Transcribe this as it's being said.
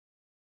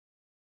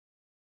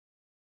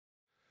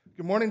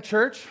Good morning,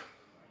 church.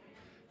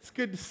 It's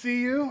good to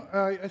see you.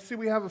 I see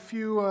we have a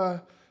few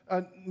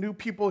new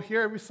people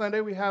here. Every Sunday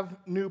we have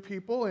new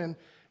people, and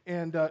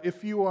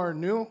if you are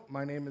new,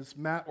 my name is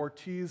Matt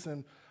Ortiz,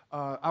 and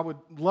I would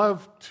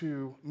love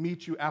to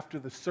meet you after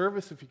the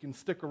service. If you can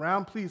stick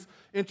around, please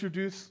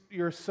introduce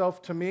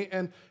yourself to me.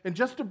 And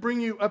just to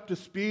bring you up to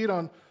speed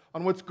on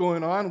what's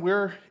going on,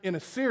 we're in a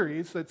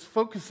series that's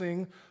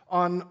focusing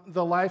on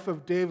the life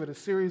of David, a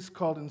series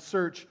called In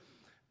Search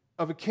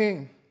of a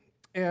King.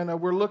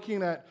 And we're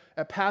looking at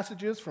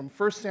passages from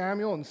 1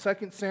 Samuel and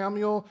 2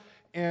 Samuel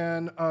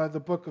and the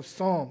book of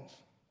Psalms.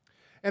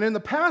 And in the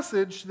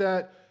passage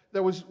that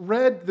was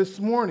read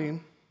this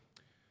morning,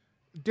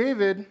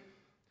 David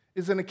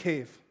is in a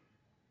cave.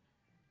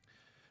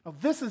 Now,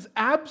 this is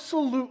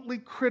absolutely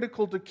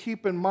critical to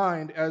keep in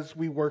mind as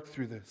we work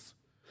through this,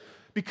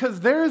 because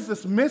there is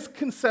this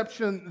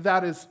misconception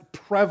that is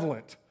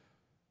prevalent,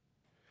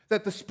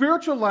 that the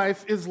spiritual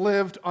life is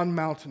lived on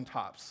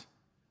mountaintops.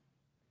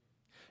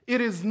 It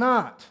is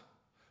not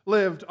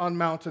lived on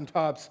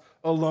mountaintops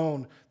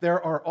alone.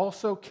 There are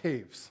also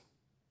caves.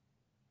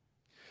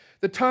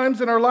 The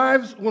times in our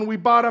lives when we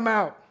bottom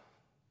out.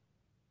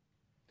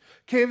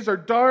 Caves are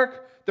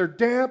dark, they're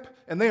damp,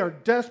 and they are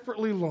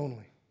desperately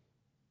lonely.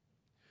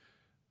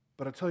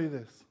 But I'll tell you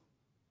this,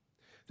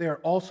 they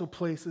are also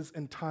places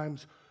and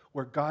times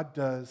where God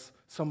does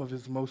some of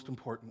his most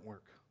important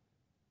work.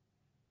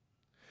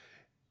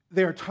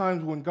 They are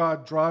times when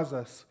God draws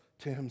us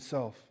to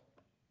himself.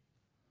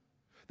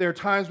 There are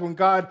times when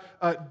God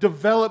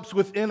develops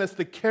within us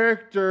the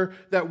character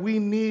that we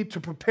need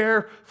to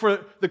prepare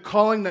for the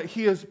calling that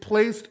he has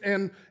placed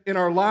in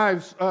our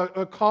lives,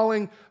 a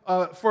calling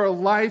for a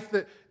life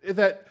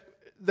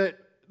that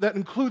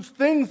includes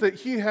things that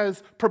he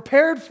has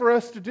prepared for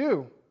us to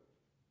do.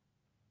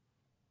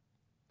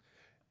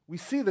 We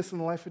see this in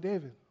the life of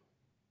David.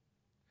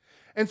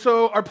 And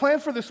so our plan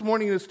for this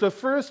morning is to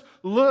first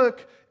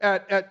look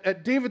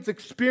at David's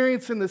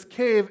experience in this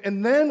cave,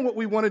 and then what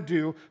we want to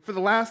do for the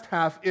last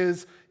half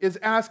is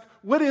ask,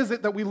 what is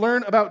it that we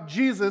learn about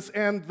Jesus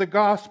and the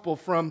gospel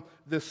from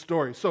this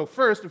story? So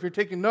first, if you're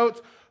taking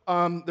notes,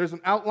 there's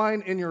an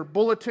outline in your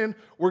bulletin.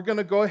 We're going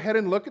to go ahead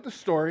and look at the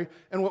story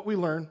and what we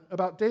learn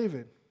about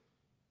David.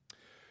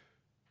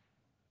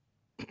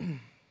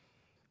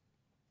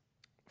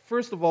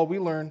 First of all, we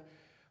learn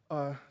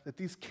that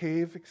these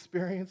cave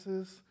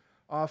experiences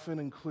often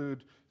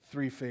include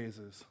three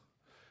phases: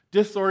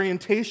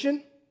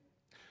 disorientation,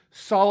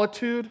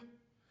 solitude,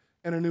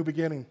 and a new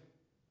beginning.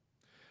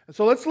 And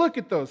so let's look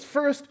at those.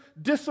 First,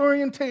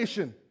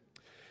 disorientation.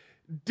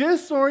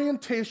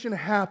 Disorientation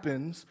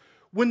happens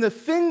when the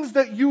things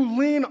that you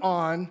lean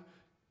on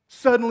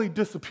suddenly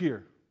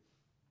disappear.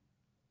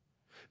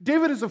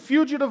 David is a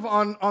fugitive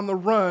on the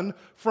run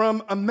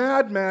from a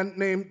madman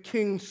named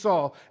King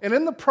Saul. And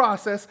in the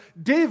process,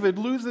 David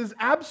loses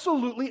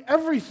absolutely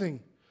everything.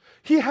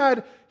 He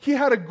had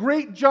a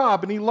great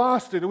job and he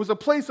lost it. It was a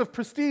place of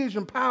prestige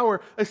and power,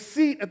 a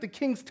seat at the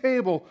king's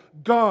table,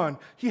 gone.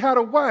 He had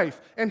a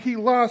wife and he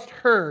lost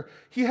her.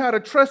 He had a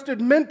trusted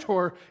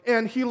mentor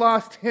and he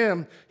lost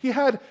him. He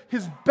had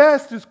his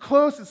best, his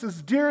closest,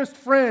 his dearest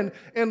friend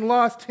and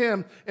lost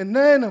him. And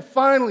then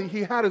finally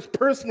he had his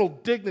personal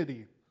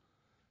dignity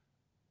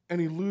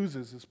and he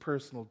loses his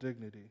personal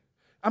dignity.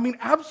 I mean,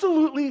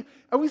 absolutely,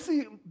 we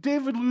see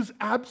David lose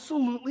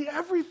absolutely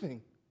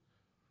everything.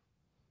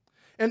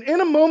 And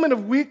in a moment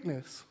of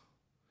weakness,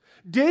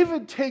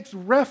 David takes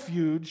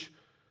refuge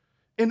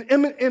in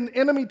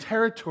enemy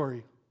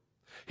territory.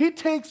 He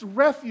takes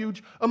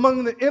refuge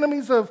among the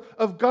enemies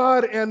of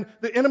God and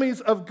the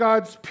enemies of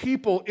God's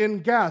people in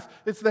Gath.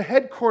 It's the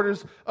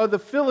headquarters of the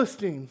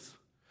Philistines.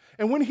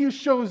 And when he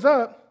shows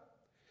up,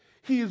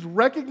 he is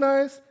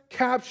recognized,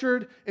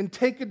 captured, and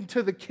taken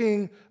to the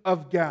king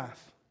of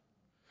Gath.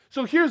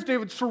 So here's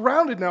David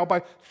surrounded now by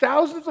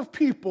thousands of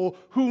people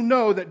who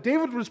know that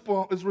David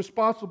is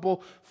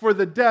responsible for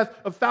the death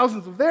of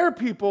thousands of their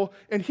people,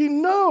 and he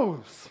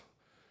knows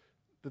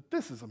that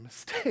this is a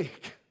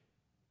mistake.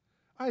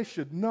 I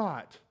should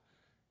not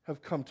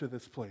have come to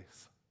this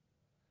place.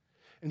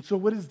 And so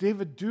what does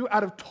David do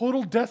out of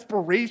total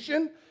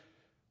desperation?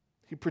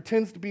 He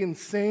pretends to be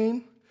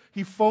insane.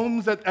 He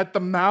foams at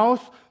the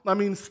mouth. I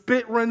mean,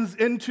 spit runs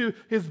into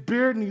his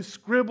beard and he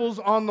scribbles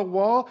on the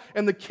wall.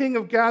 And the king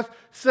of Gath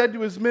said to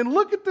his men,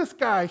 "Look at this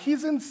guy.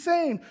 He's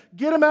insane.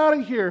 Get him out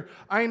of here.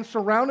 I am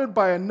surrounded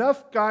by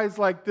enough guys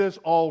like this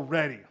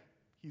already."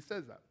 He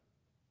says that.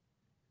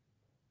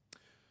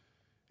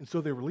 And so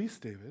they release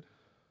David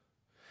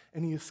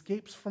and he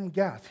escapes from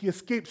Gath. He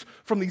escapes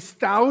from these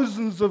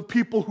thousands of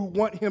people who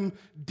want him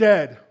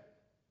dead.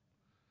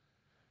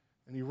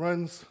 And he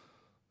runs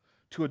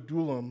to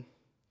Adullam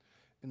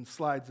and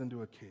slides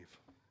into a cave.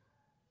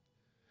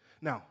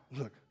 Now,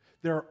 look,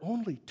 there are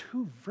only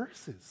 2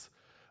 verses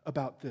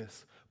about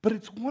this, but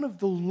it's one of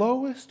the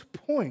lowest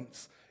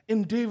points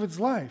in David's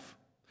life.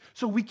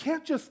 So we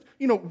can't just,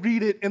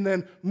 read it and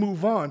then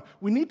move on.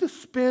 We need to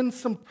spend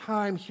some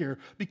time here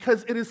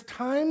because it is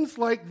times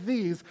like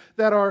these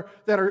that are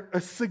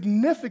a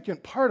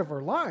significant part of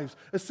our lives,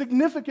 a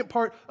significant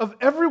part of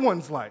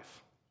everyone's life.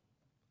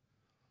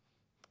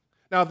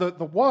 Now, the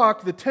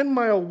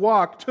 10-mile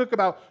walk took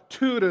about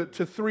 2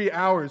 to 3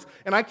 hours,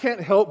 and I can't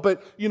help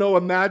but,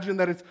 imagine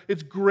that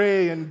it's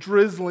gray and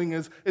drizzling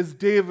as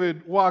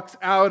David walks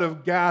out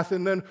of Gath,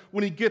 and then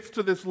when he gets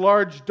to this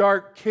large,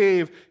 dark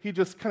cave, he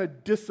just kind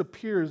of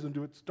disappears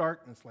into its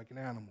darkness like an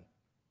animal.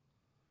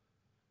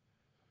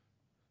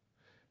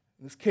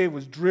 This cave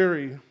was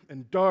dreary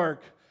and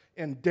dark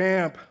and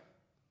damp,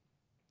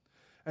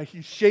 and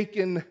he's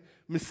shaken,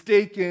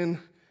 mistaken,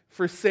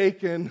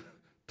 forsaken,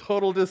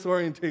 total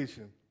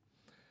disorientation.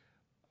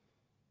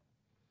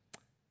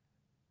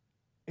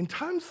 In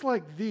times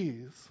like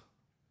these,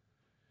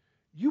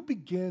 you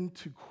begin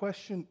to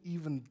question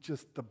even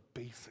just the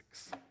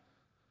basics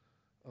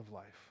of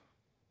life.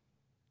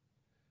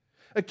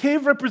 A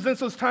cave represents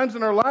those times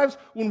in our lives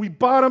when we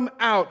bottom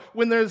out,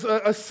 when there's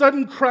a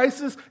sudden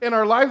crisis and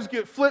our lives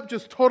get flipped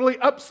just totally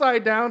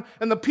upside down,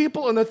 and the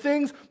people and the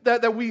things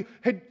that we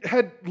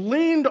had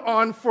leaned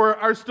on for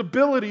our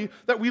stability,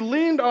 that we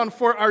leaned on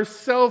for our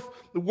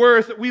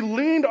self-worth, that we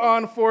leaned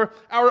on for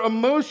our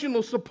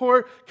emotional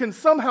support can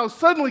somehow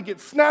suddenly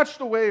get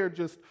snatched away or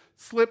just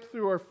slip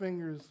through our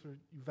fingers or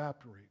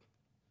evaporate.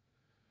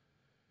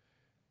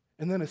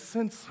 And then a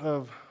sense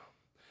of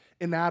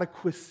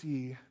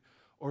inadequacy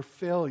or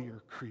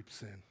failure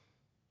creeps in.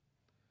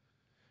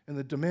 And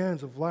the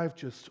demands of life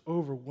just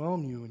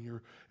overwhelm you,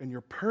 and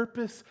your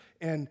purpose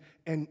and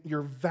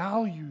your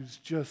values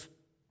just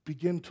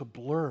begin to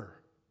blur.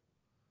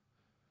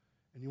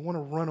 And you want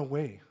to run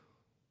away,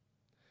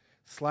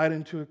 slide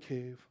into a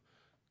cave,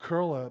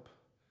 curl up,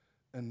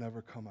 and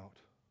never come out.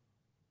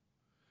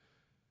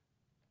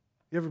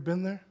 You ever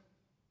been there?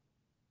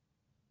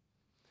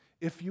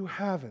 If you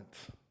haven't,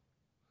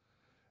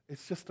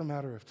 it's just a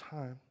matter of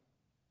time.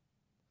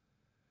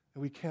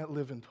 And we can't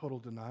live in total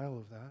denial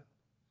of that.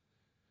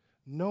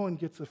 No one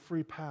gets a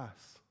free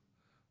pass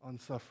on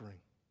suffering.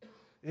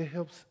 It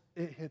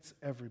hits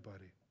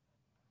everybody.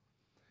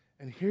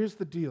 And here's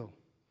the deal.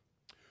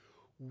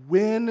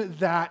 When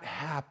that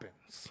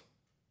happens,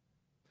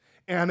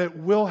 and it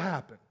will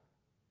happen,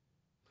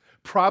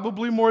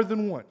 probably more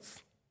than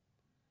once,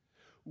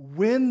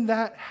 when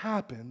that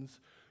happens,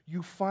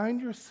 you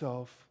find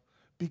yourself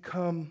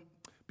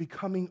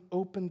becoming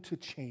open to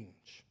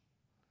change,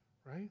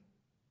 right?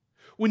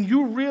 When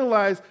you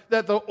realize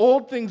that the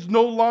old things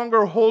no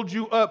longer hold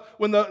you up,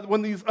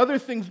 when these other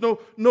things no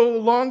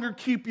longer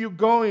keep you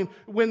going,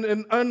 when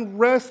an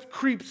unrest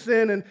creeps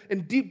in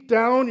and deep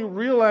down you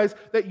realize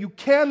that you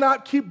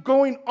cannot keep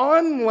going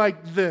on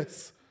like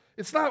this.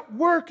 It's not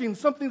working.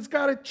 Something's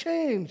got to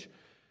change.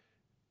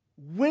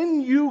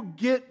 When you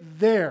get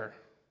there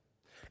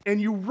and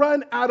you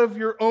run out of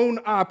your own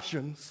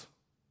options,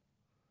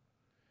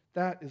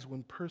 that is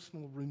when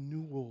personal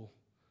renewal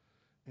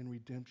and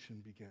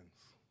redemption begins.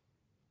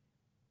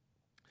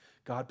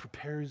 God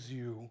prepares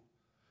you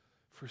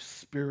for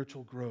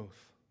spiritual growth.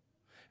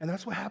 And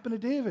that's what happened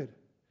to David.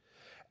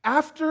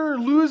 After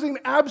losing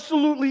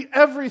absolutely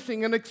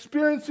everything and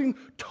experiencing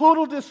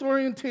total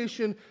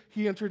disorientation,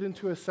 he entered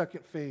into a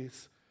second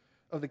phase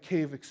of the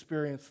cave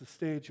experience, the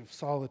stage of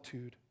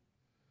solitude.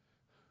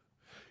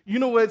 You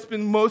know what's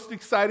been most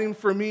exciting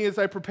for me as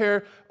I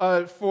prepare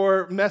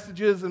for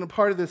messages and a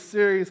part of this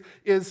series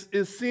is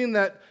seeing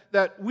that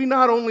we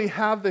not only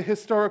have the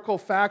historical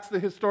facts, the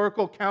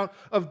historical account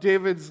of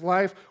David's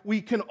life, we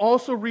can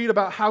also read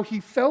about how he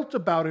felt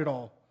about it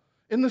all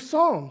in the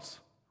Psalms,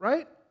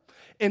 right?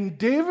 And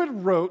David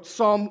wrote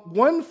Psalm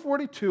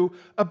 142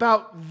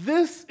 about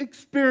this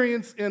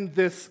experience in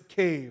this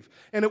cave.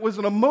 And it was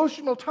an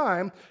emotional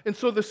time, and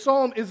so the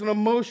psalm is an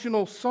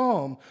emotional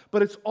psalm,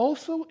 but it's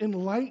also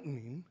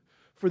enlightening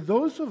for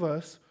those of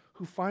us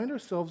who find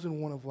ourselves in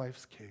one of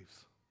life's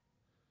caves.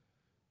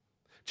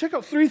 Check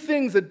out 3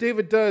 things that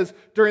David does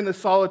during the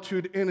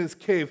solitude in his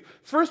cave.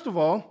 First of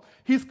all,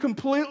 he's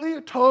completely,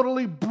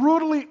 totally,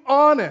 brutally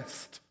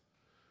honest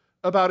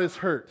about his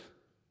hurt.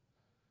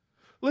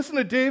 Listen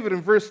to David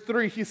in verse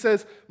 3. He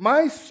says,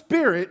 "My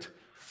spirit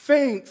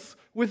faints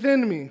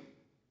within me.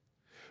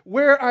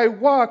 Where I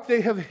walk, they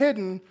have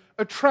hidden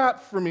a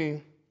trap for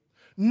me.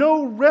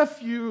 No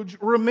refuge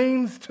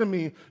remains to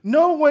me.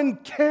 No one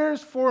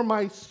cares for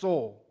my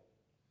soul."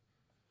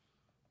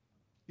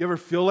 You ever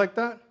feel like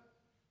that?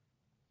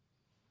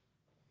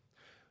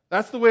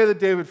 That's the way that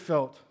David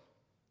felt.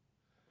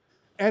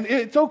 And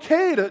it's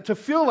okay to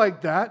feel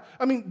like that.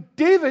 I mean,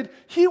 David,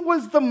 he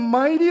was the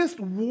mightiest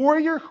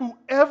warrior who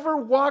ever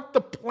walked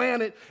the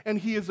planet, and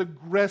he is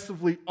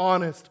aggressively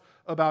honest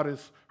about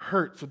his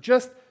hurt. So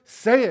just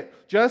say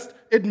it. Just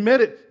admit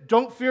it.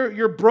 Don't fear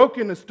your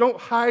brokenness. Don't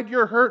hide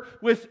your hurt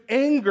with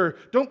anger.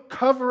 Don't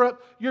cover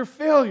up your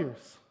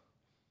failures.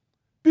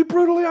 Be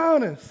brutally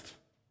honest.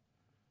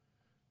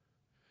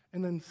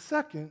 And then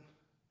second,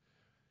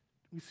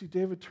 we see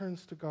David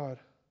turns to God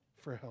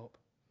for help.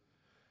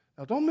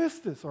 Now, don't miss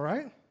this, all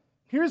right?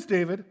 Here's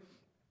David.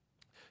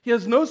 He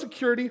has no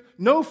security,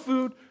 no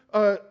food,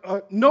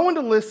 no one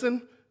to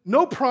listen,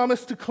 no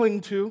promise to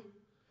cling to.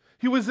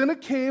 He was in a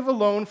cave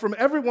alone from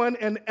everyone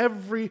and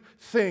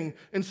everything.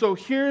 And so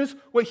here's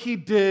what he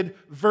did.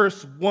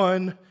 Verse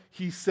 1,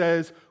 he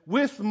says,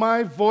 "With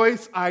my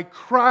voice I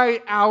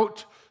cry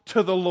out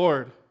to the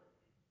Lord."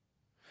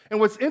 And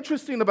what's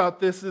interesting about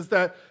this is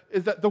that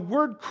the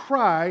word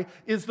cry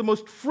is the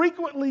most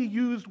frequently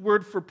used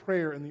word for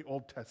prayer in the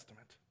Old Testament.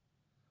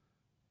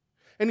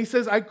 And he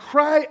says, "I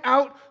cry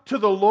out to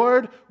the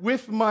Lord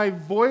with my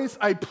voice.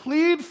 I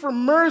plead for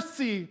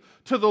mercy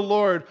to the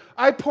Lord.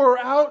 I pour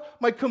out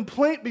my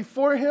complaint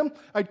before him.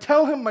 I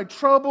tell him my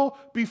trouble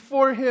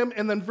before him."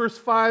 And then verse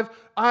 5,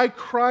 "I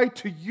cry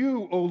to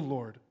you, O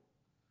Lord."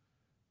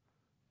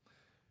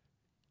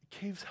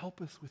 Caves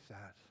help us with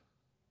that.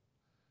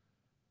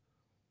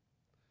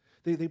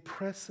 They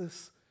press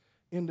us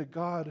into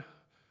God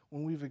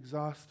when we've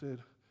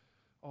exhausted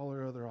all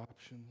our other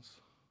options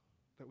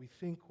that we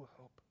think will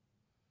help.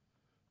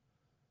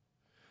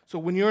 So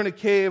when you're in a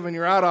cave and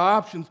you're out of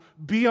options,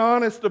 be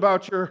honest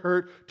about your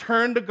hurt,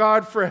 turn to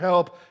God for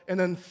help, and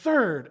then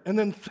third,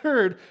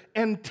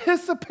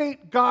 anticipate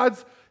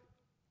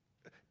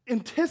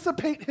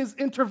his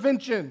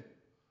intervention.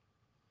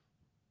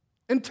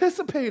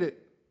 Anticipate it.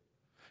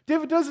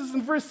 David does this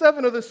in verse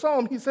 7 of the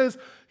psalm. He says,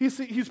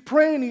 he's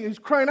praying, he's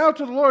crying out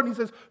to the Lord, and he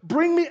says,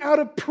 "Bring me out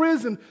of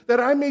prison that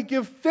I may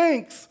give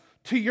thanks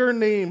to your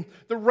name.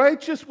 The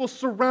righteous will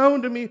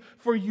surround me,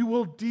 for you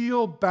will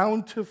deal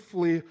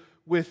bountifully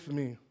with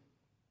me."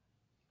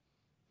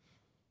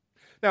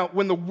 Now,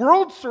 when the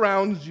world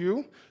surrounds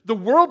you, the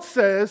world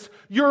says,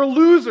 "You're a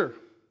loser.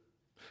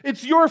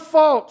 It's your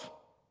fault.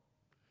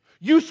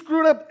 You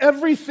screwed up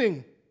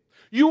everything.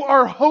 You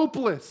are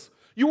hopeless.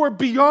 You are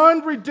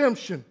beyond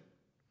redemption."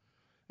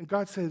 And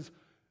God says,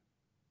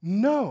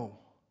 "No,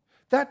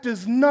 that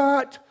does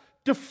not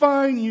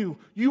define you.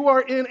 You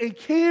are in a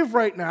cave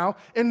right now,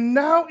 and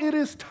now it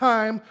is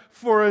time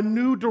for a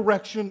new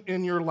direction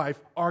in your life.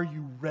 Are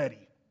you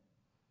ready?"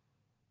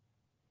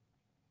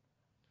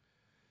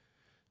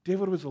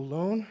 David was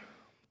alone,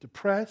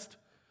 depressed,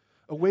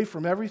 away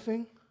from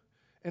everything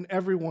and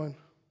everyone.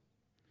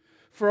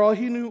 For all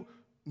he knew,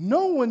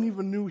 no one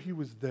even knew he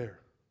was there.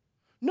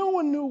 No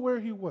one knew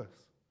where he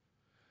was.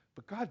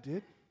 But God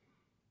did.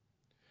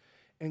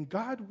 And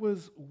God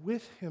was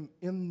with him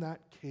in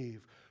that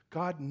cave.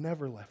 God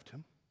never left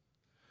him.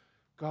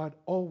 God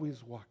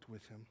always walked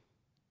with him.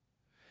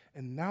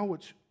 And now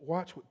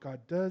watch what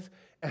God does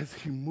as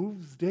he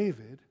moves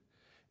David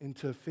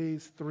into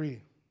phase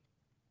 3,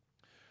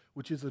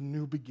 which is a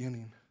new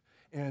beginning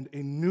and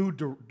a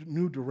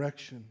new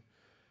direction.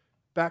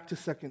 Back to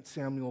 2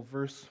 Samuel,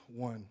 verse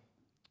 1.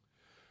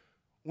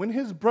 "When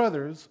his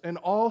brothers and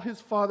all his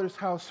father's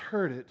house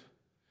heard it,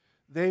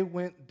 they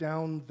went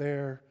down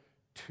there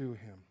to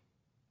him."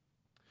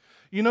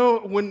 You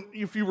know,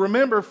 if you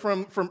remember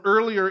from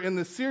earlier in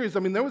the series, I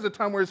mean, there was a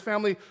time where his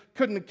family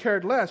couldn't have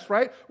cared less,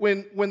 right?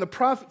 When the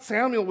prophet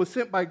Samuel was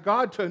sent by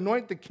God to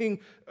anoint the king,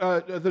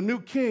 the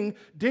new king,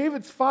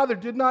 David's father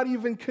did not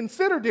even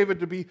consider David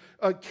to be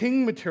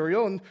king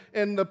material.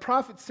 And the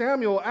prophet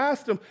Samuel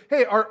asked him,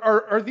 "Hey,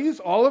 are these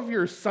all of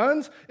your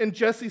sons?" And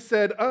Jesse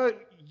said,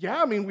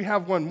 "Yeah, I mean, we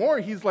have one more.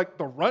 He's like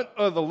the runt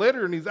of the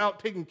litter, and he's out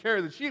taking care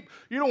of the sheep.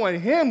 You don't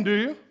want him, do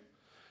you?"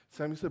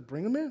 Samuel said,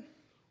 "Bring him in."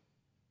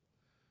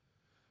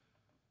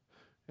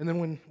 And then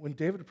when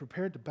David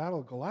prepared to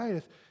battle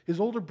Goliath,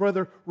 his older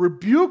brother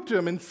rebuked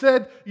him and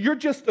said, "You're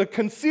just a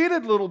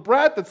conceited little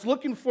brat that's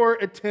looking for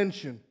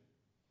attention."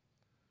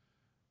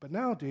 But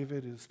now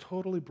David is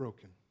totally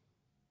broken.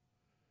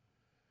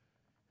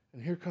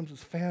 And here comes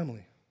his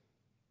family.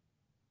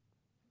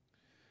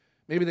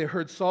 Maybe they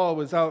heard Saul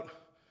was out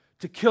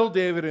to kill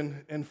David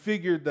and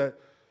figured that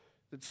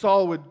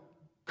Saul would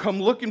come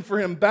looking for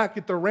him back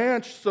at the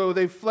ranch, so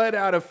they fled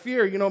out of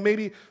fear. You know,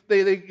 maybe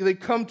they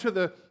come to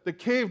the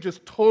cave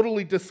just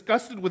totally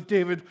disgusted with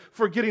David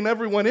for getting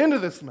everyone into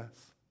this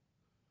mess.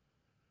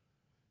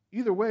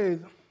 Either way,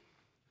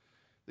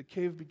 the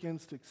cave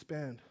begins to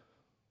expand.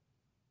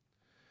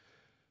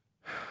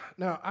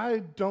 Now, I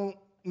don't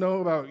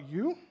know about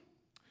you,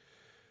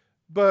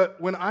 but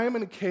when I am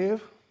in a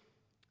cave,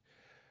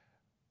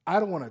 I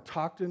don't want to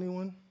talk to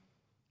anyone.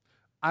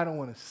 I don't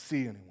want to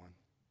see anyone.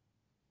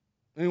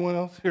 Anyone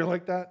else here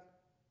like that?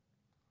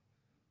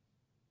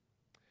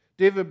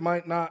 David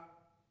might not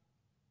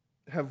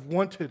have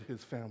wanted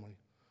his family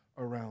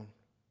around,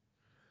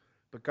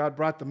 but God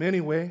brought them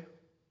anyway,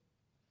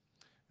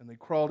 and they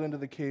crawled into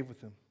the cave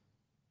with him.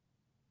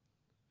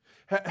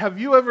 Have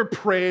you ever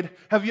prayed?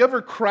 Have you ever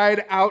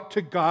cried out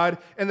to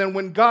God, and then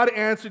when God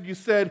answered, you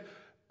said,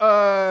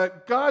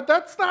 "God,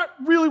 that's not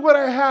really what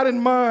I had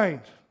in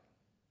mind"?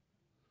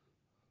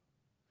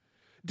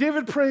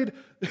 David prayed,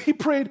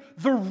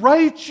 "The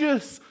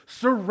righteous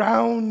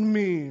surround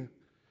me."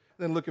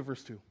 Then look at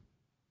verse 2.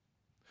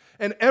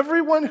 "And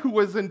everyone who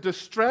was in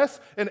distress,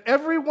 and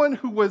everyone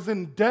who was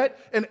in debt,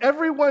 and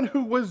everyone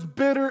who was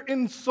bitter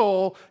in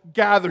soul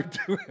gathered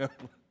to him."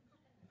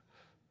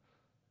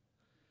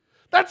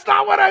 That's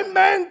not what I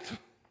meant.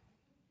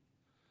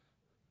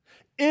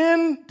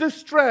 in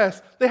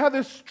distress. They have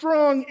this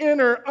strong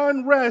inner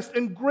unrest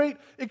and great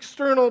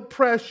external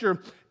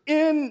pressure.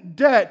 In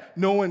debt.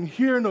 No one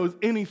here knows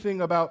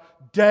anything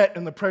about debt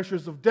and the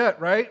pressures of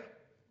debt, right?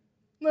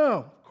 No,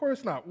 of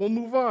course not. We'll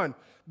move on.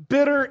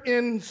 Bitter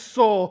in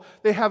soul.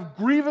 They have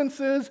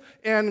grievances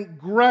and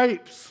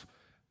gripes.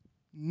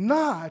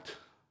 Not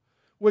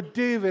what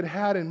David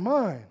had in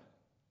mind.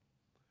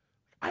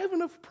 I have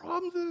enough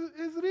problems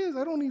as it is.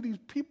 I don't need these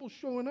people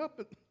showing up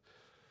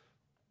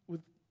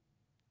with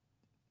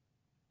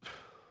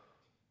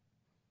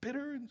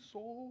bitter in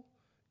soul,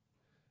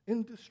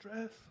 in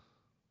distress.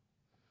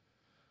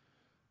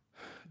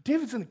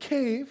 David's in a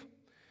cave.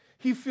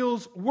 He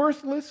feels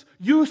worthless,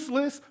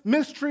 useless,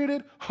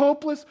 mistreated,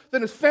 hopeless.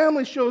 Then his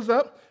family shows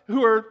up,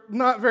 who are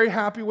not very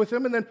happy with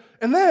him.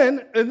 And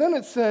then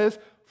it says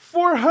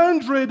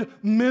 400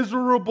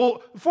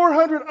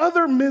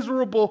 other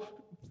miserable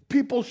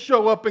people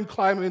show up and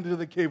climb into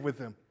the cave with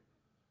him.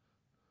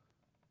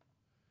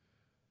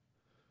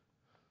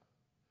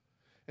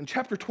 In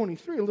chapter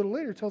 23, a little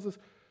later, it tells us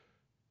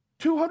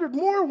 200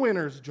 more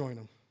winners join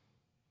him.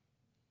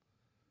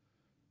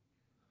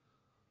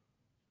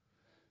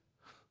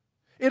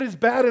 It is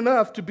bad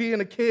enough to be in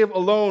a cave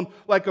alone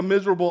like a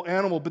miserable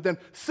animal, but then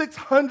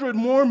 600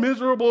 more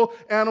miserable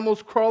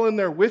animals crawl in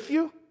there with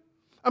you?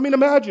 I mean,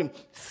 imagine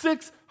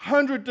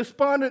 600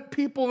 despondent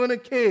people in a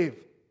cave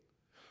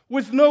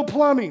with no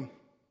plumbing,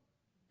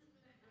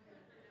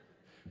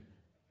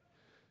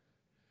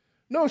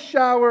 no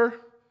shower,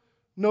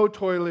 no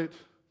toilet,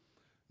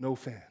 no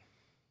fan.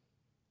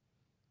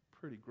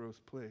 Pretty gross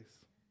place.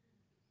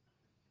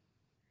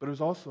 But it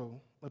was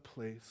also a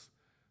place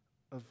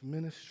of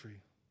ministry.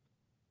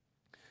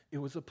 It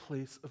was a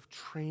place of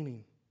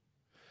training.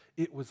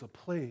 It was a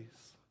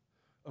place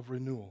of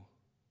renewal.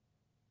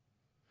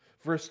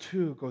 Verse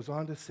 2 goes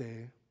on to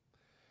say,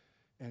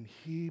 and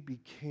he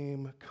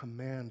became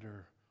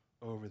commander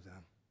over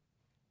them.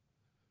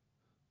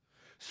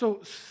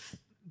 So,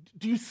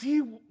 do you see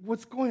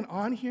what's going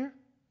on here?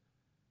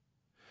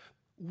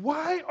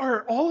 Why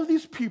are all of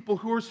these people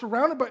who are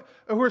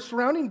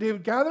surrounding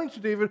David, gathering to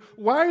David,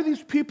 why are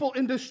these people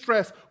in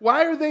distress?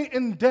 Why are they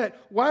in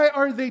debt? Why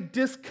are they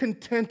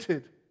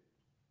discontented?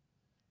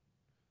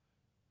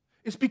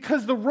 It's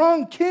because the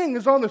wrong king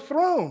is on the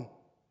throne.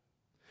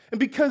 And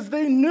because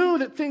they knew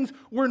that things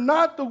were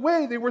not the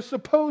way they were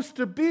supposed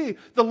to be.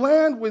 The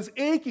land was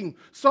aching.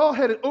 Saul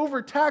had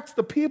overtaxed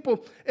the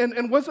people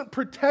and wasn't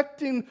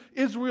protecting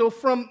Israel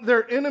from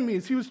their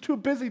enemies. He was too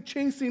busy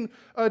chasing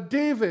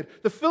David.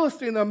 The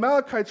Philistines, the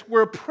Amalekites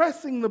were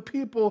oppressing the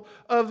people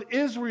of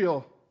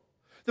Israel.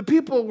 The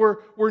people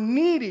were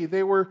needy.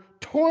 They were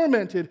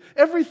tormented.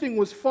 Everything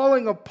was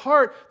falling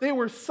apart. They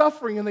were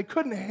suffering and they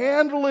couldn't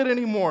handle it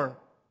anymore.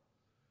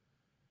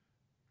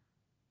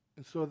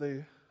 And so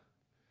they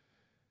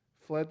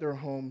fled their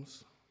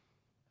homes,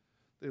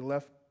 they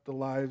left the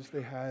lives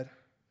they had,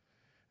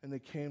 and they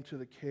came to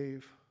the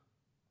cave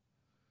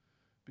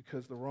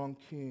because the wrong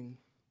king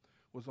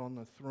was on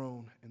the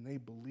throne, and they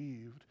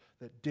believed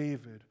that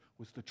David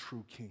was the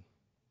true king.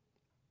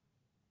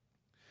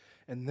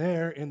 And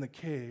there in the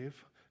cave,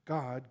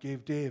 God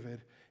gave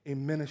David a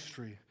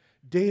ministry.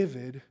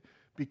 David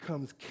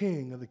becomes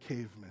king of the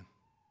cavemen.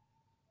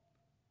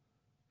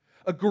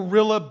 A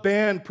guerrilla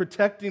band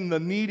protecting the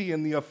needy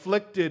and the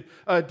afflicted,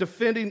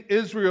 defending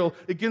Israel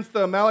against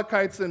the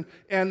Amalekites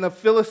and the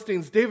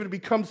Philistines. David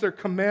becomes their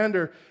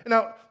commander.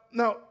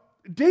 Now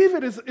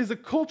David is a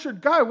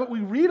cultured guy. What we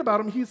read about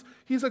him,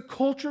 he's a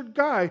cultured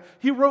guy.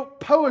 He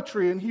wrote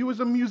poetry, and he was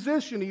a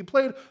musician. He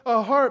played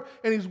a harp,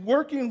 and he's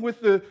working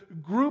with a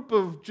group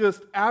of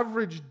just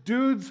average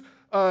dudes,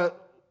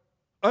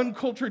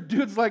 uncultured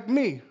dudes like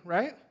me,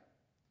 right?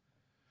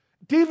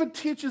 David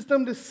teaches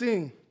them to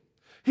sing.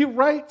 He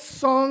writes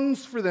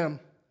songs for them.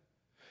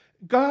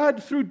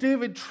 God, through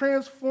David,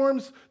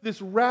 transforms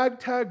this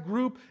ragtag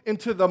group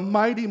into the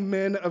mighty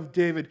men of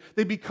David.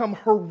 They become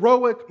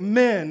heroic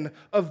men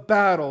of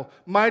battle,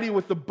 mighty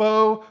with the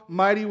bow,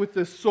 mighty with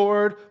the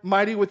sword,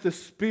 mighty with the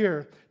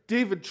spear.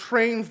 David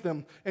trains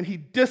them, and he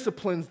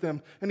disciplines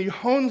them, and he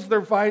hones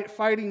their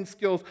fighting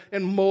skills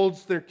and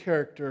molds their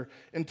character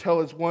until,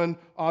 as one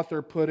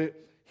author put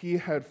it, he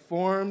had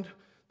formed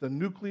the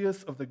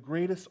nucleus of the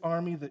greatest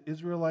army the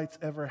Israelites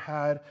ever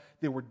had.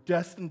 They were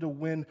destined to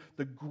win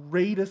the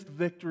greatest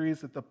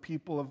victories that the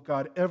people of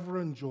God ever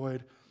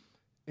enjoyed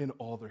in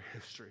all their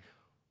history.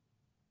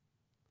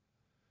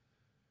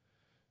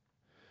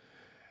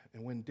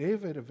 And when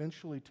David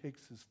eventually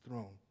takes his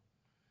throne,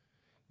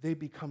 they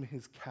become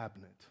his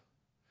cabinet,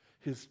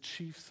 his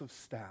chiefs of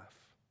staff,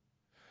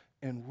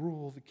 and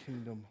rule the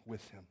kingdom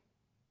with him.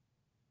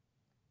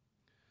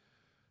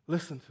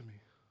 Listen to me.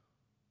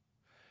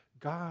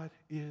 God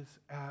is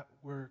at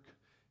work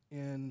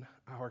in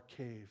our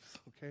caves,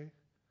 okay?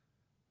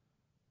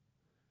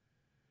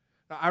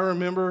 Now, I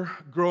remember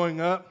growing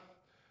up,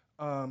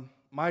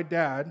 my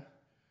dad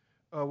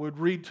would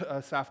read to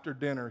us after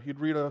dinner.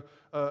 He'd read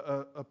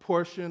a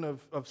portion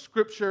of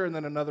Scripture and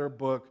then another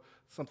book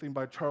something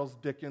by Charles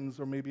Dickens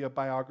or maybe a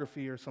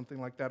biography or something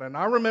like that. And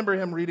I remember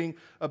him reading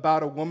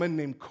about a woman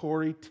named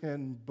Corrie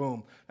ten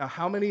Boom. Now,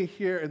 how many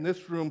here in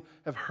this room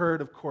have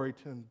heard of Corrie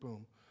ten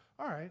Boom?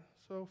 All right,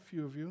 so a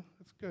few of you.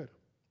 That's good.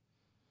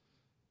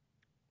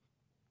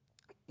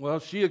 Well,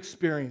 she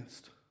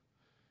experienced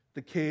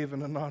the cave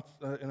in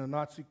a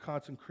Nazi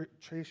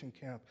concentration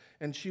camp.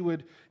 And she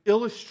would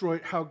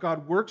illustrate how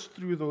God works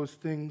through those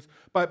things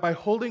by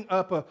holding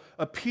up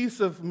a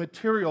piece of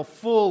material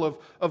full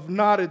of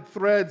knotted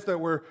threads that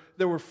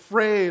were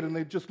frayed, and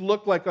they just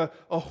looked like a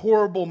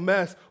horrible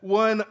mess,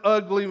 one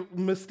ugly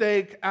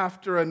mistake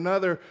after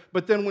another.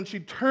 But then when she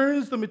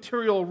turns the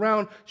material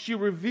around, she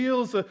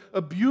reveals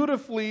a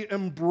beautifully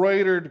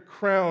embroidered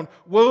crown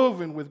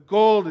woven with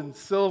gold and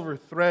silver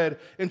thread.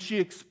 And she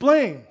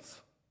explains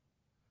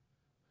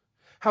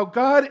how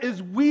God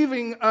is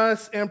weaving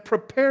us and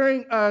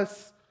preparing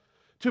us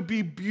to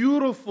be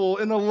beautiful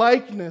in the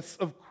likeness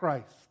of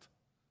Christ.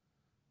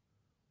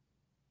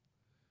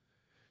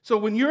 So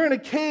when you're in a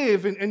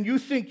cave and you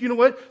think, you know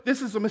what,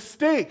 this is a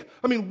mistake.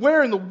 I mean,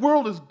 where in the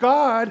world is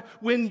God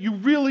when you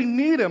really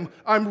need Him?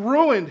 I'm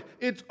ruined.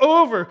 It's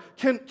over.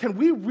 Can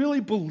we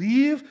really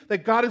believe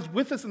that God is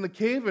with us in the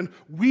cave and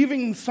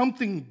weaving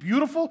something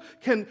beautiful?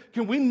 Can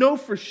we know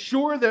for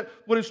sure that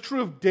what is true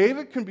of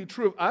David can be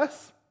true of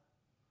us?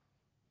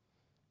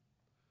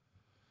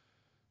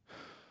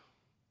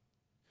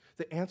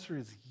 The answer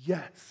is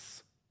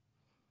yes.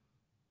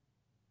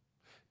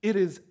 It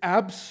is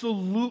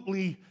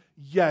absolutely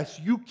yes.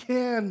 You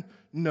can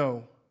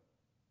know.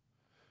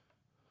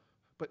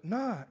 But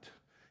not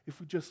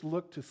if we just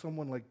look to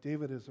someone like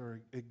David as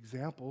our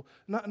example.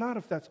 Not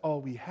if that's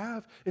all we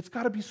have. It's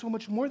got to be so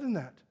much more than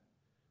that.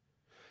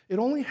 It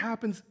only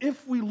happens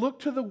if we look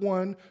to the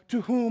one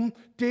to whom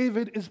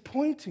David is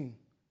pointing.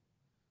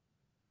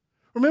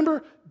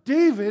 Remember,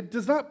 David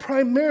does not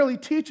primarily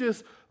teach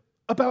us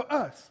about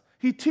us.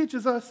 He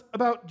teaches us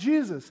about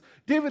Jesus.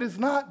 David is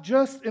not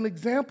just an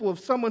example of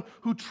someone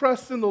who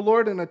trusts in the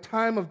Lord in a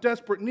time of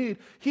desperate need.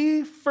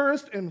 He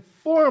first and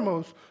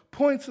foremost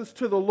points us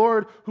to the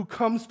Lord who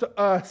comes to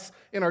us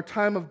in our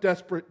time of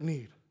desperate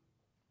need.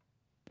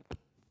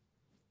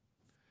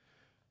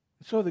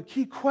 So the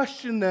key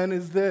question then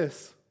is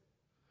this: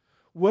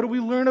 what do we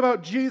learn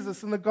about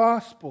Jesus in the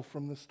gospel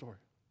from this story?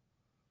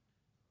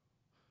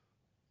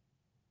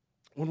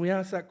 When we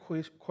ask that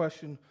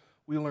question,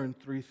 we learn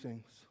three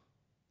things.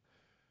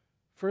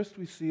 First,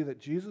 we see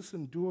that Jesus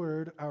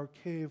endured our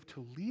cave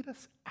to lead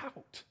us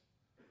out.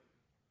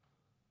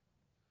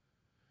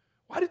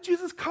 Why did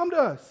Jesus come to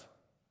us?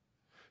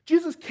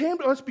 Jesus came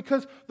to us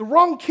because the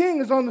wrong king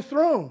is on the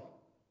throne.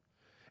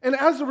 And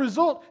as a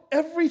result,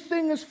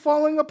 everything is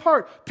falling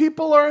apart.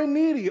 People are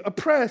needy,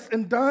 oppressed,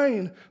 and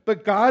dying.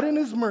 But God in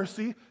His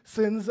mercy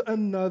sends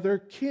another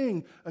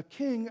king, a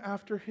king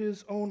after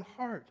His own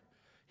heart.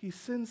 He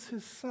sends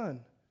His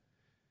Son.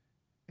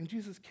 And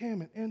Jesus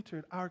came and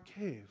entered our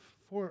cave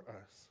for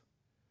us.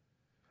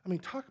 I mean,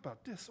 talk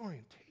about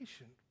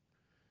disorientation.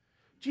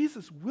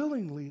 Jesus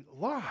willingly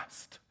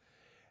lost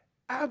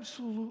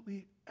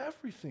absolutely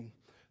everything.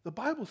 The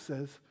Bible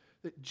says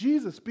that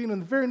Jesus, being in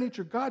the very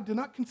nature of God, did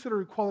not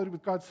consider equality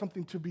with God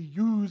something to be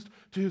used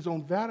to His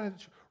own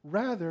advantage.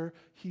 Rather,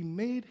 He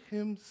made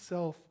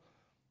Himself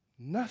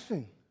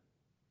nothing.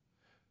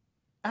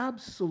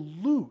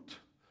 Absolute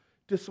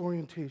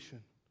disorientation.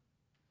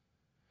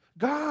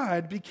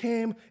 God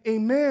became a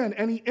man,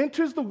 and He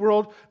enters the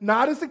world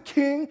not as a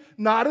king,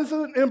 not as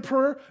an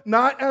emperor,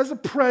 not as a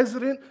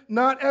president,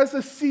 not as a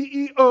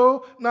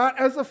CEO, not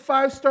as a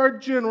five-star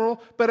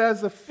general, but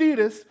as a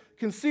fetus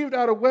conceived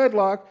out of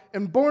wedlock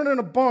and born in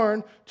a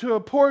barn to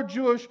a poor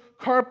Jewish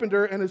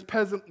carpenter and his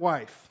peasant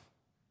wife.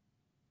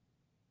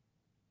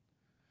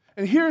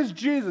 And here's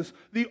Jesus,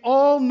 the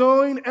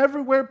all-knowing,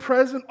 everywhere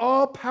present,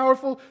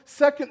 all-powerful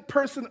second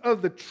person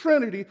of the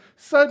Trinity.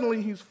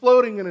 Suddenly, He's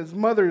floating in His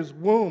mother's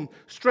womb,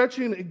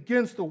 stretching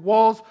against the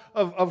walls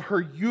of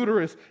her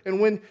uterus. And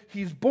when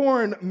He's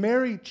born,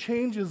 Mary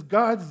changes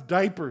God's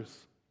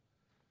diapers.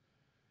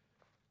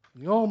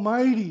 The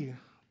Almighty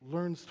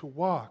learns to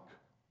walk.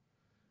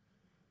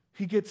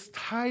 He gets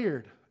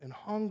tired and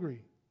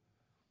hungry.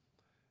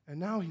 And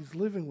now He's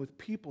living with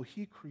people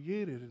He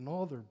created in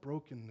all their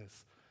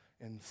brokenness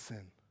and sin.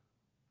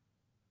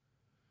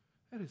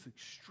 That is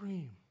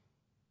extreme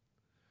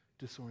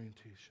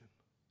disorientation.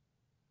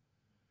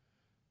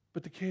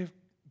 But the cave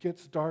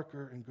gets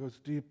darker and goes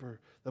deeper.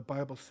 The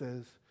Bible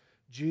says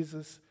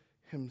Jesus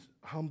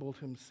humbled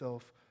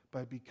Himself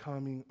by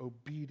becoming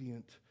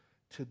obedient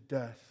to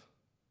death.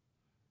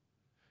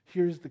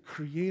 Here's the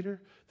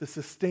Creator, the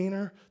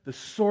Sustainer, the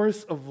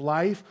source of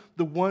life,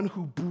 the one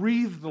who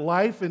breathed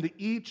life into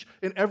each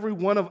and every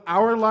one of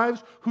our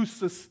lives, who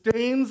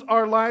sustains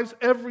our lives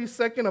every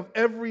second of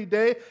every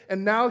day,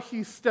 and now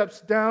He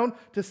steps down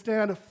to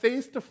stand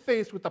face to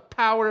face with the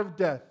power of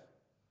death.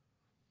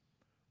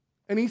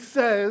 And He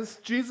says,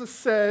 Jesus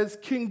says,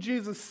 King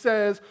Jesus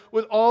says,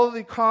 with all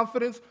the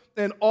confidence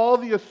and all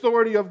the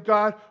authority of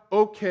God,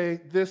 okay,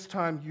 this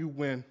time you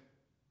win.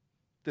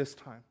 This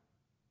time.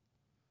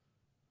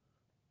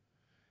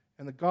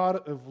 and the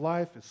God of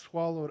life is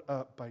swallowed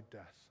up by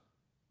death.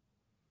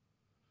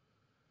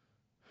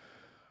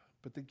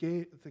 But the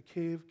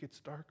cave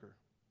gets darker.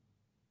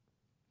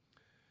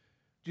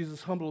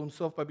 Jesus humbled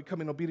himself by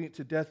becoming obedient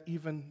to death,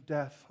 even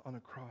death on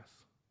a cross.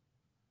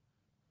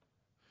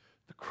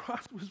 The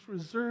cross was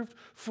reserved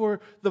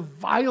for the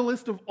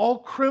vilest of all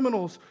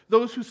criminals,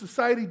 those who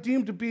society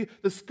deemed to be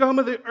the scum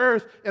of the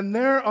earth. And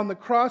there on the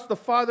cross, the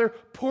Father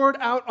poured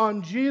out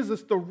on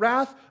Jesus the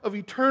wrath of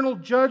eternal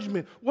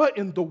judgment. What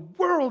in the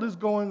world is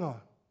going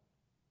on?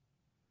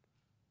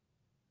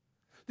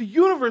 The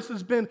universe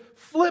has been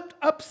flipped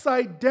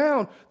upside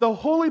down. The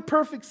holy,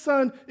 perfect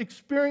Son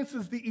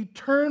experiences the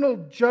eternal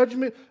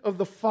judgment of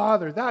the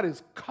Father. That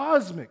is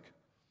cosmic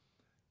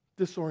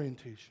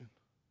disorientation.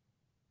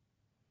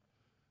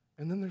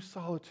 And then there's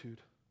solitude.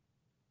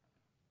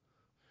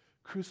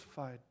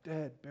 Crucified,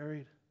 dead,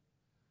 buried.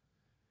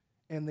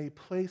 And they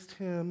placed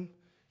him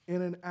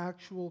in an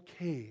actual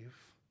cave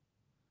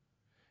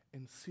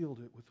and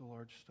sealed it with a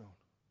large stone.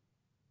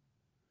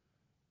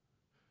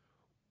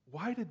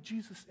 Why did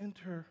Jesus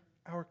enter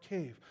our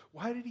cave?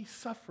 Why did he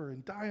suffer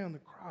and die on the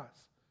cross?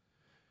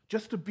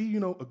 Just to be,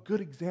 a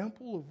good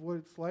example of what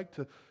it's like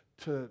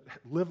to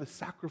live a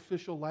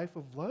sacrificial life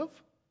of love?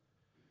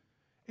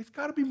 It's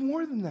got to be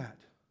more than that.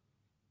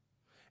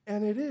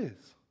 And it is.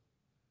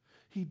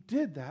 He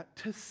did that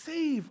to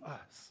save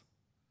us,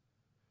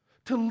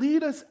 to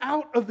lead us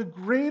out of the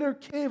greater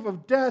cave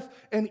of death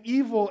and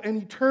evil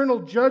and eternal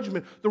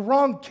judgment. The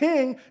wrong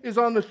king is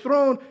on the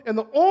throne, and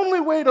the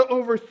only way to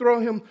overthrow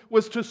him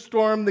was to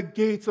storm the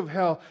gates of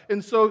hell.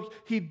 And so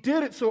he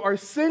did it so our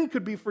sin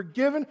could be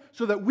forgiven,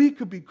 so that we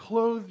could be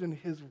clothed in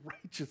his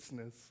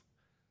righteousness.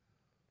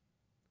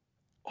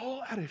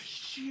 All out of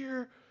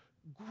sheer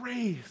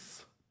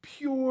grace,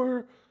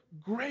 pure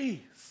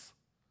grace.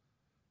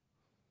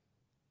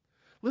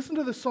 Listen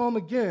to the psalm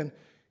again.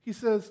 He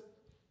says,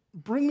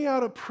 "Bring me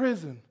out of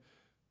prison,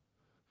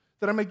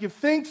 that I may give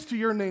thanks to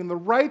your name. The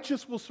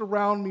righteous will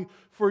surround me,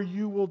 for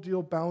you will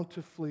deal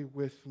bountifully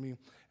with me."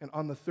 And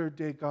on the third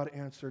day, God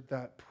answered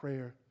that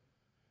prayer.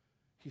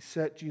 He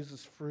set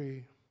Jesus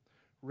free,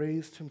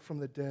 raised him from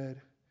the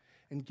dead,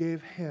 and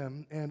gave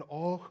him and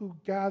all who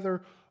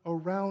gather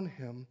around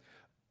him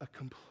a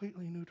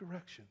completely new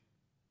direction.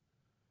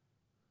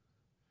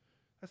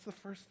 That's the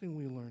first thing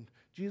we learned.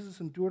 Jesus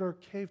endured our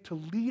cave to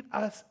lead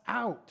us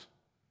out.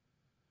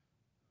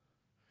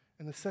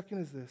 And the second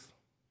is this.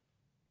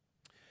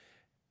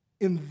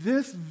 In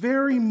this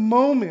very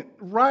moment,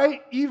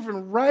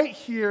 even right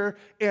here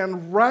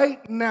and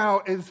right now,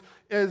 as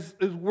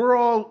we're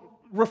all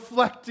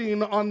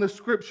reflecting on the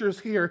scriptures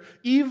here,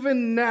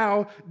 even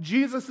now,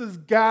 Jesus is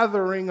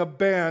gathering a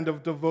band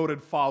of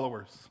devoted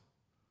followers.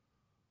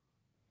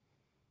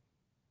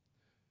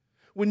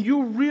 When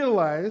you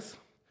realize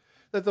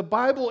that the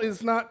Bible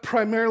is not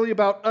primarily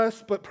about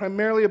us, but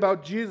primarily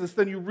about Jesus,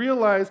 then you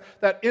realize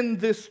that in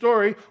this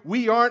story,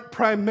 we aren't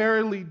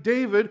primarily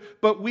David,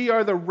 but we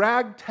are the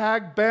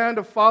ragtag band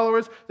of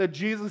followers that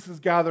Jesus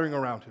is gathering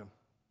around him.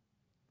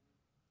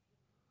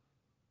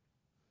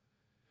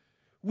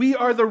 We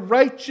are the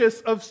righteous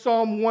of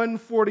Psalm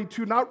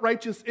 142, not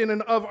righteous in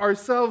and of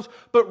ourselves,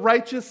 but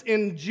righteous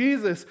in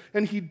Jesus.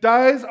 And he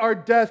dies our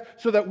death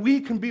so that we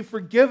can be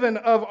forgiven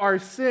of our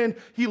sin.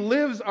 He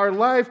lives our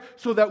life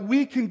so that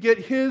we can get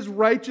his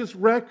righteous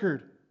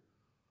record.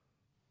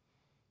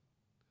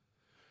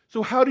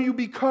 So how do you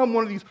become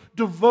one of these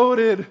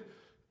devoted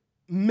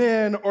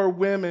men or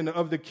women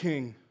of the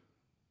King?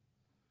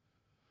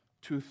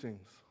 Two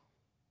things.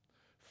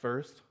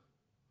 First,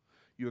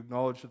 you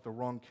acknowledge that the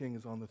wrong king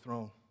is on the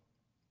throne.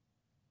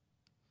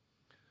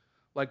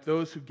 Like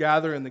those who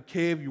gather in the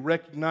cave, you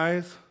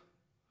recognize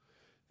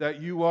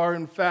that you are,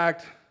 in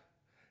fact,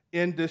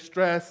 in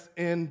distress,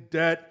 in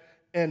debt,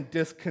 and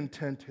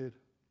discontented.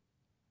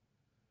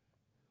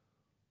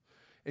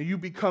 And you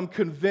become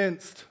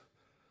convinced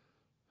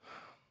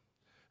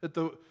that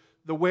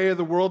the way of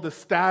the world, the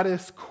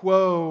status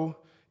quo,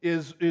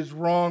 is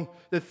wrong,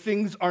 that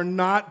things are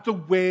not the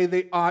way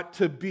they ought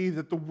to be,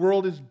 that the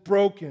world is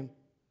broken.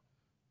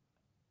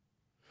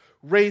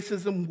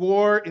 Racism,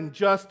 war,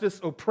 injustice,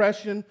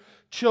 oppression,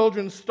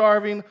 children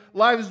starving,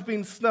 lives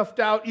being snuffed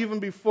out even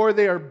before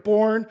they are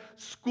born,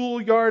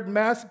 schoolyard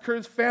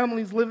massacres,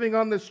 families living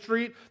on the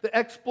street, the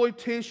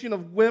exploitation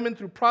of women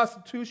through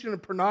prostitution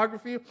and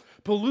pornography,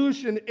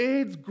 pollution,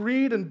 AIDS,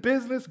 greed in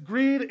business,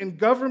 greed in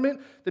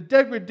government, the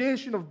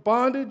degradation of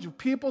bondage of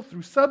people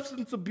through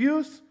substance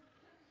abuse.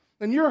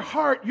 In your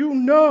heart, you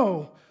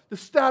know the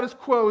status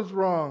quo is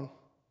wrong.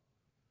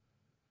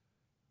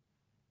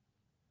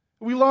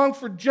 We long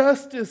for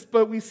justice,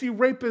 but we see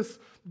rapists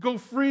go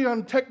free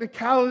on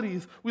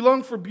technicalities. We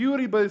long for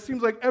beauty, but it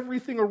seems like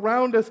everything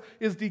around us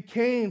is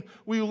decaying.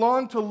 We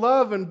long to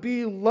love and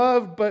be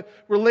loved, but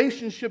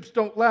relationships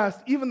don't last.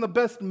 Even the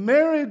best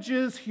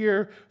marriages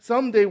here,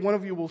 someday one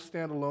of you will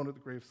stand alone at the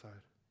graveside.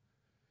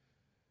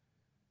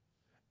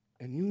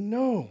 And you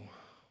know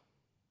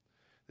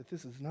that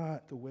this is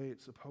not the way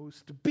it's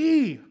supposed to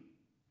be.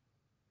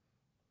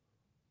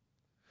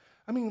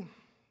 I mean,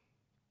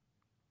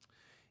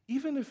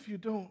 even if you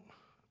don't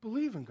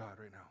believe in God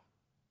right now.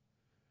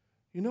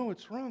 You know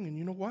it's wrong, and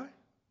you know why?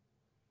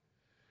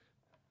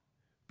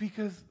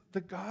 Because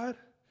the God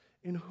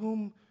in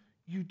whom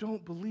you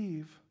don't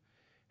believe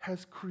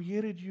has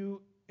created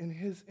you in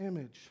his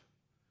image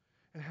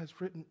and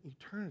has written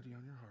eternity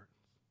on your heart.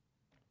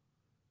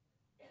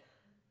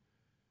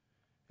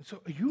 And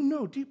so you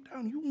know, deep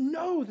down, you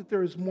know that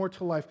there is more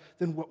to life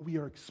than what we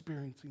are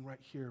experiencing right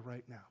here,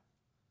 right now.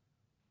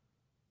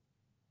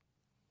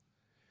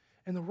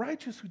 And the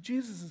righteous who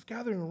Jesus is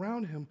gathering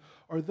around him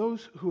are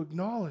those who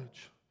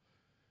acknowledge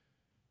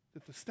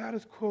that the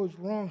status quo is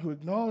wrong, who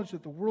acknowledge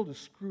that the world is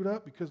screwed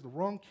up because the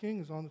wrong king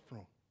is on the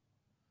throne.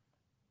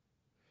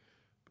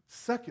 But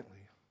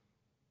secondly,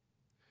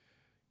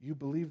 you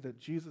believe that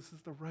Jesus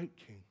is the right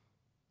king,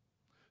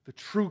 the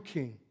true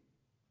king.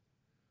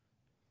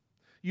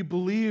 You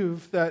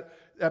believe that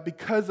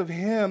because of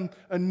him,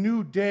 a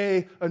new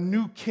day, a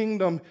new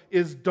kingdom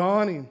is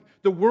dawning.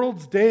 The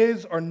world's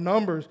days are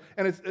numbered,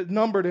 and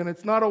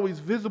it's not always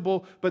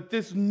visible, but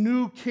this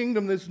new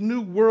kingdom, this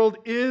new world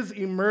is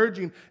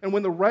emerging. And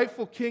when the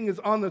rightful king is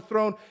on the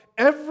throne,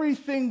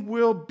 everything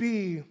will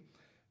be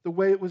the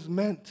way it was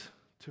meant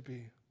to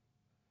be.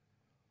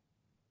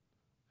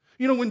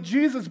 You know, when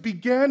Jesus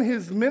began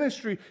his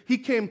ministry, he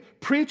came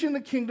preaching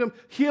the kingdom,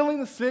 healing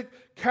the sick,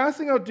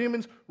 casting out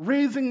demons,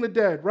 raising the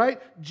dead,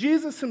 right?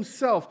 Jesus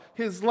himself,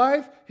 his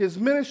life, his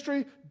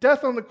ministry,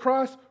 death on the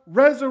cross,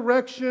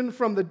 resurrection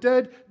from the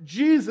dead,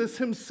 Jesus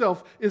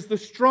himself is the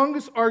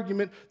strongest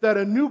argument that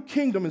a new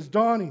kingdom is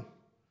dawning.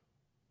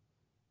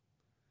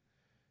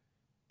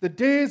 The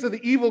days of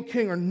the evil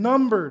king are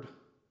numbered.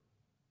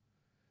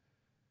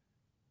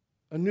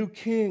 A new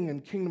king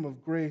and kingdom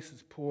of grace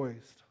is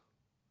poised.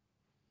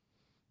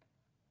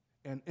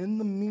 And in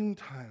the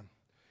meantime,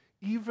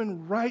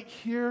 even right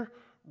here,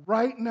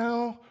 right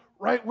now,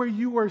 right where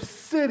you are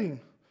sitting,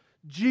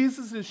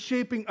 Jesus is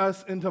shaping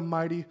us into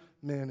mighty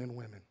men and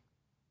women.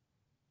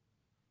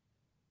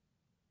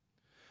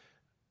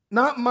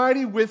 Not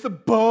mighty with a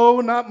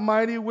bow, not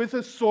mighty with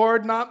a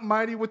sword, not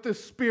mighty with a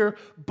spear,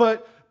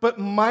 but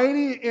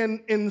mighty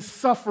in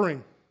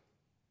suffering.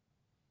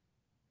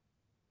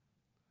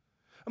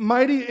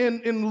 Mighty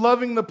in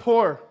loving the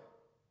poor.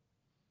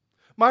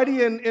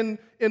 Mighty in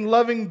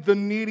loving the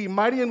needy,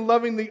 mighty in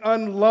loving the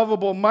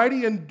unlovable,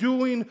 mighty in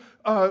doing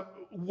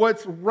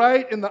what's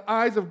right in the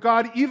eyes of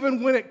God,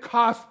 even when it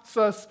costs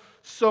us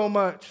so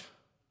much.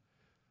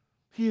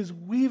 He is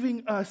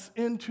weaving us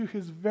into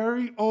his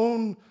very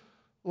own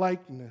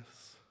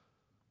likeness.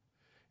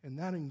 And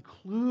that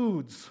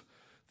includes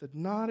the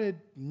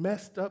knotted,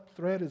 messed up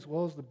thread as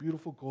well as the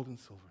beautiful gold and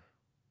silver.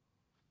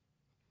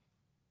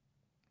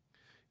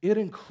 It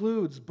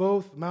includes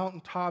both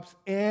mountaintops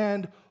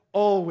and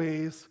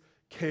always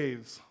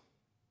caves.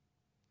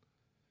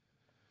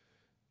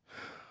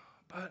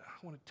 But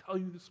I want to tell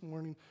you this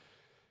morning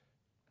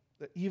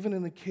that even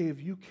in the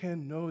cave, you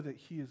can know that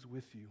he is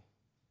with you.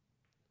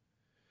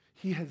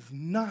 He has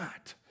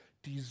not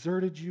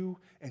deserted you,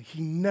 and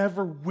he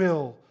never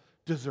will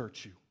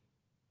desert you.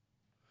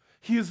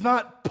 He is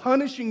not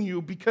punishing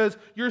you because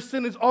your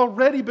sin has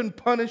already been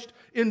punished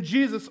in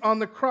Jesus on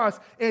the cross.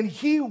 And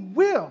he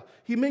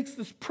makes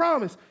this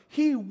promise,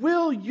 he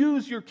will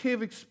use your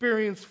cave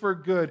experience for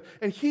good.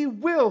 And he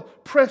will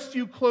press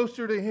you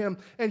closer to him.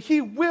 And he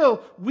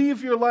will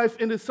weave your life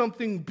into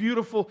something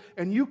beautiful.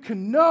 And you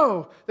can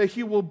know that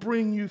he will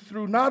bring you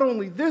through not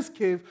only this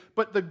cave,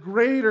 but the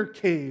greater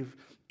cave.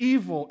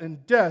 Evil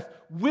and death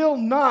will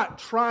not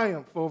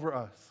triumph over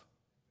us.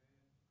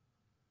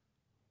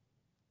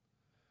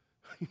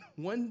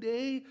 One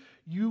day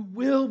you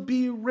will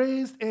be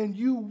raised and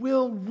you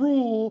will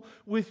rule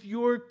with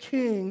your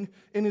king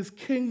in his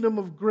kingdom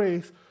of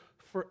grace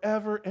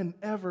forever and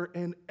ever,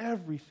 and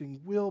everything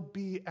will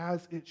be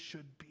as it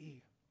should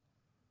be.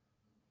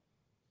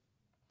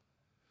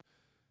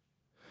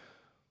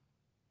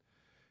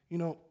 You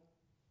know,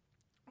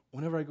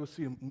 whenever I go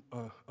see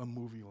a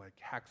movie like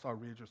Hacksaw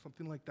Ridge or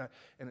something like that,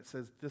 and it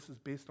says this is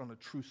based on a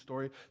true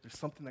story, there's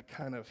something that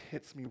kind of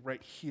hits me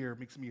right here,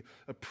 makes me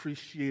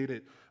appreciate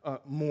it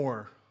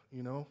more,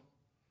 you know?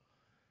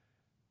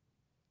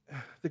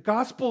 The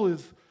gospel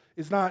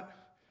is not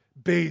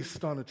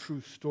based on a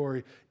true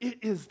story. It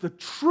is the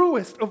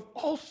truest of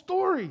all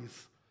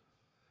stories.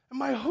 And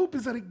my hope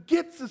is that it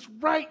gets us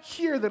right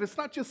here, that it's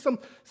not just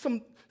some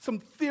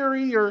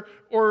theory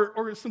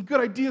or some good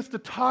ideas to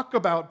talk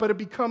about, but it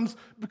becomes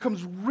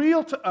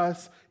real to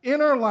us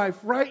in our life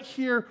right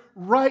here,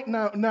 right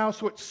now,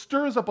 so it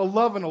stirs up a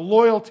love and a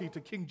loyalty to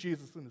King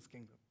Jesus and his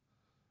kingdom.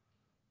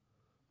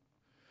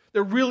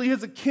 There really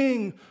is a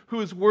king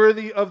who is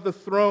worthy of the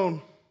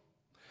throne,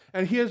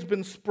 and he has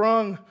been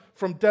sprung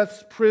from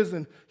death's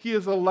prison. He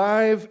is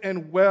alive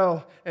and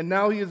well, and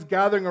now he is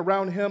gathering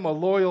around him a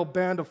loyal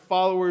band of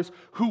followers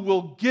who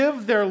will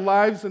give their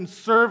lives in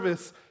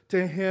service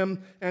to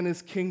him and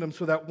his kingdom,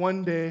 so that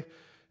one day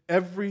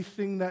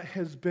everything that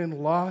has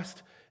been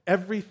lost,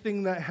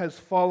 everything that has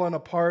fallen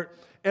apart,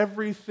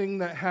 everything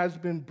that has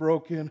been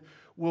broken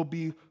will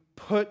be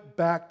put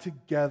back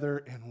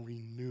together and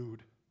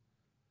renewed.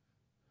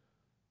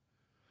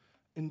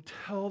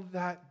 until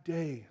that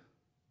day,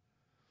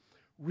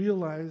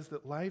 realize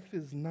that life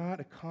is not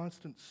a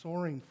constant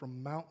soaring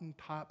from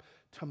mountaintop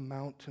to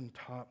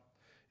mountaintop.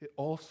 It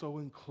also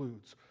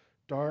includes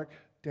dark,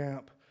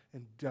 damp,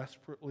 and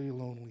desperately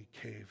lonely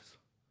caves.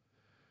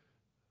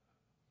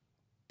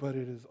 But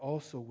it is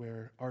also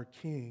where our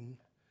King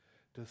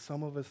does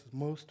some of his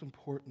most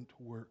important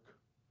work.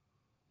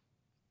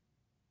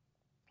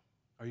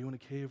 Are you in a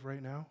cave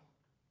right now?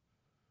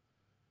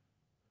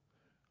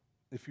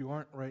 If you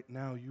aren't right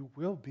now, you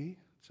will be.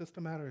 It's just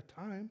a matter of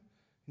time,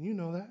 and you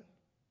know that.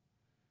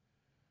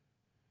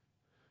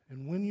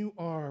 And when you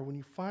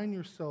find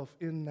yourself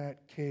in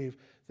that cave,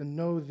 then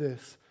know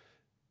this: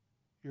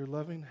 your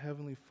loving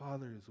Heavenly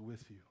Father is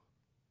with you.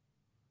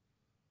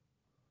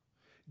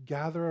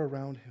 Gather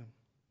around him.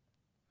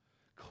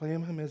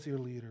 Claim him as your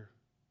leader.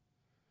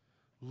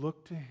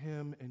 Look to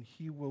him, and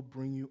he will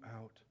bring you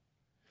out.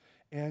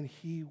 And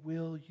he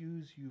will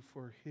use you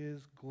for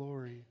his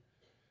glory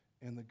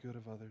and the good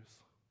of others.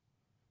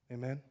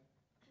 Amen?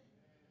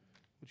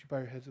 Would you bow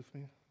your heads with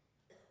me?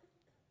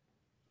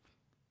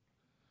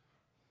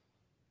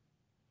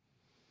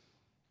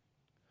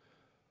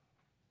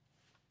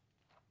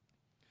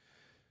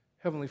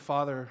 Heavenly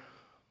Father,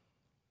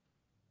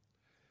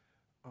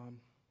 on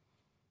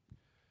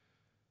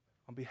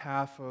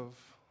behalf of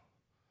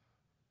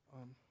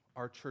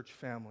our church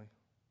family,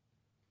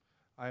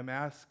 I am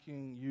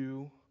asking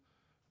you,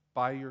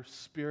 by your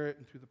Spirit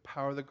and through the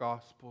power of the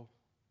gospel,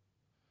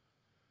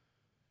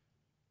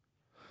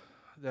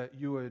 that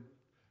you would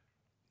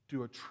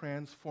do a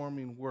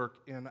transforming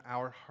work in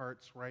our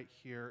hearts right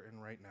here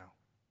and right now.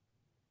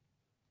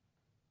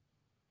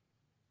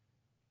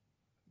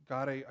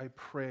 God, I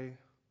pray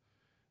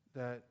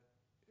that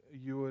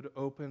you would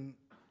open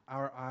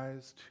our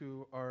eyes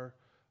to our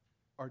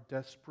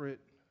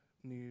desperate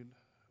need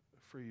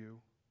for you.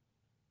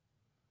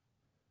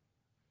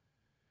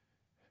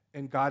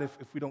 And God,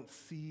 if we don't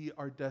see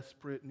our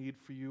desperate need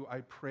for you,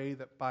 I pray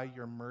that by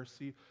your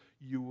mercy,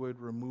 you would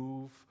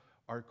remove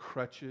our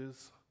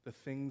crutches, the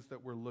things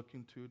that we're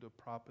looking to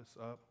prop us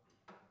up.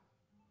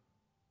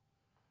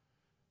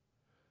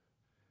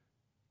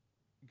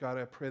 God,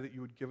 I pray that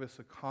you would give us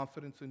a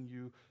confidence in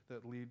you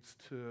that leads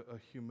to a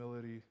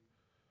humility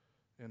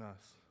in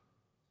us.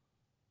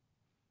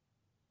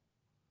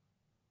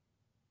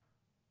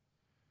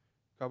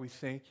 God, we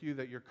thank you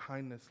that your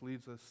kindness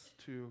leads us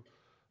to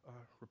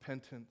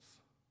repentance.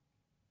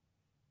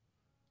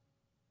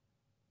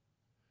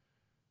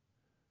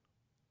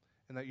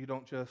 And that you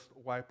don't just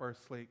wipe our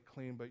slate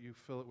clean, but you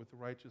fill it with the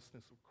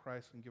righteousness of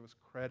Christ and give us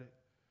credit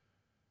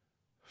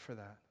for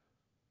that.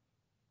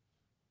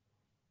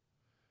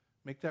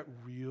 Make that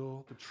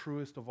real, the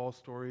truest of all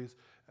stories.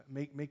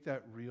 Make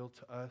that real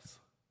to us.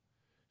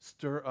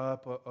 Stir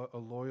up a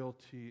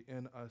loyalty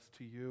in us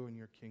to you and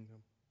your kingdom.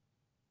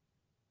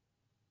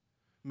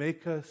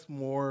 Make us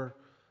more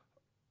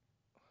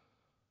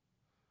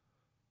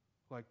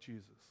like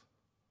Jesus,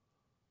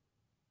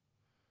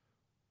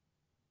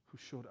 who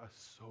showed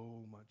us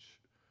so much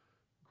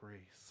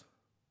grace.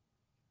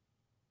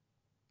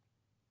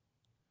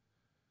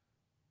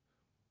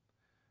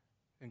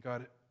 And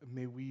God,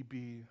 may we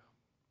be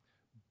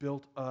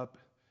built up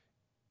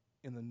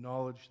in the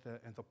knowledge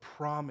that and the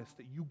promise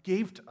that you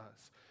gave to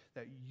us,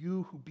 that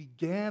you who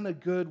began a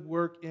good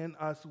work in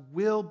us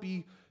will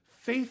be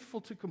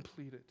faithful to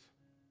complete it.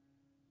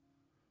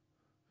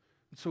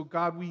 And so,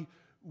 God,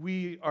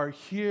 we are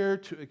here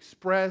to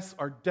express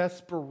our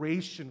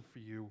desperation for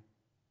you.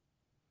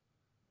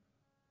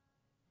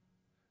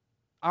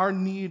 Our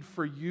need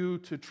for you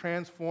to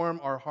transform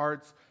our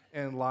hearts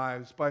and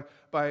lives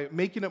by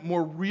making it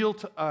more real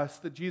to us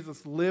that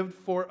Jesus lived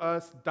for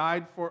us,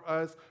 died for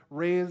us,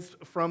 raised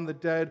from the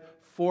dead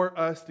for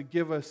us to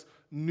give us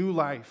new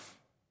life.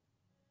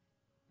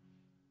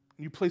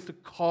 You placed a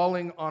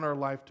calling on our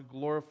life to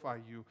glorify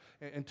you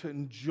and to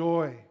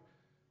enjoy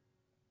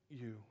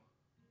you.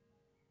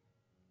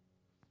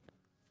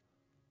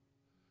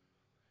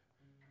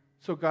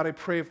 So God, I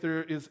pray if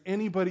there is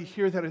anybody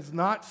here that has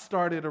not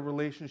started a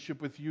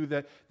relationship with you,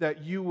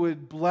 that you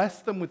would bless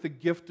them with the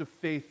gift of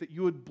faith, that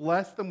you would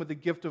bless them with the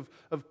gift of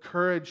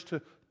courage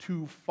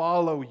to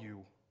follow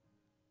you,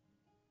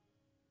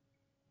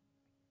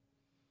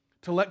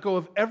 to let go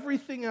of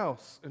everything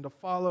else and to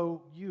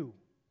follow you.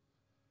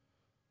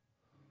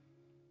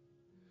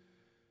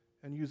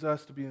 And use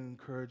us to be an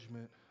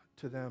encouragement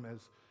to them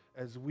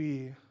as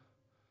we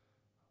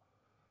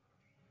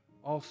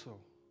also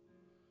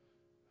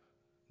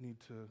need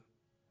to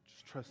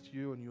just trust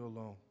you and you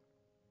alone.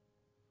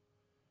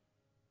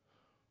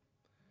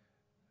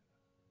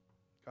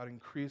 God,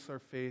 increase our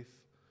faith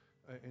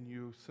in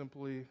you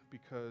simply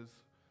because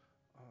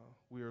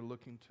we are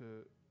looking to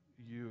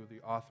you, the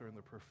author and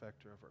the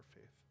perfecter of our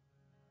faith.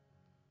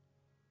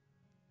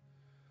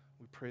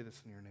 We pray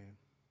this in your name.